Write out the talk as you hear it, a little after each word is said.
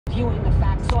skewing the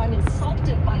facts, so I'm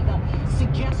insulted by the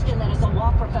suggestion that as a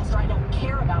law professor I don't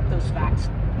care about those facts.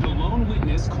 The lone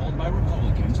witness called by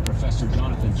Republicans, Professor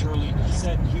Jonathan Turley,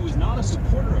 said he was not a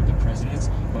supporter of the president's,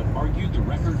 but argued the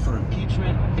record for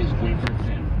impeachment is wafer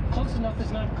thin. Close enough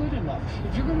is not good enough.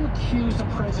 If you're going to accuse the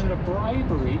president of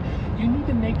bribery, you need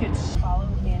to make it Follow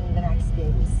in the next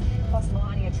days. Plus,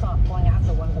 Melania Trump going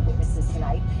after one of the witnesses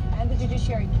tonight, and the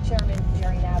Judiciary Chairman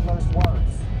Jerry Nadler's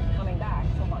words. Coming back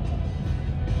from London.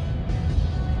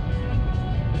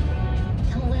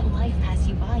 Don't let life pass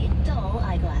you by in dull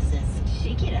eyeglasses.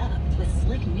 Shake it up with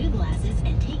slick new glasses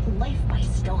and take life by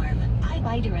storm.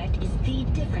 iBuyDirect is the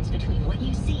difference between what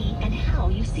you see and how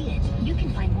you see it. You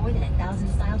can find more than 1,000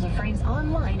 styles of frames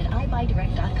online at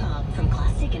iBuyDirect.com. From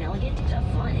classic and elegant to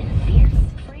fun and fierce.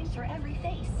 Frames for every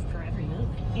face, for every mood.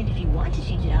 And if you want to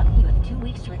change it up, you have 2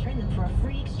 weeks to return them for a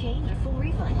free exchange or full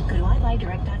refund. Go to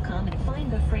iBuyDirect.com and find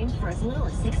the frames for as little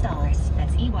as $6.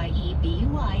 That's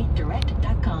EYEBUY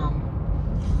direct.com.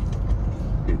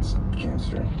 It's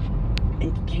cancer.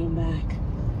 It came back.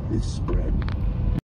 It's spread.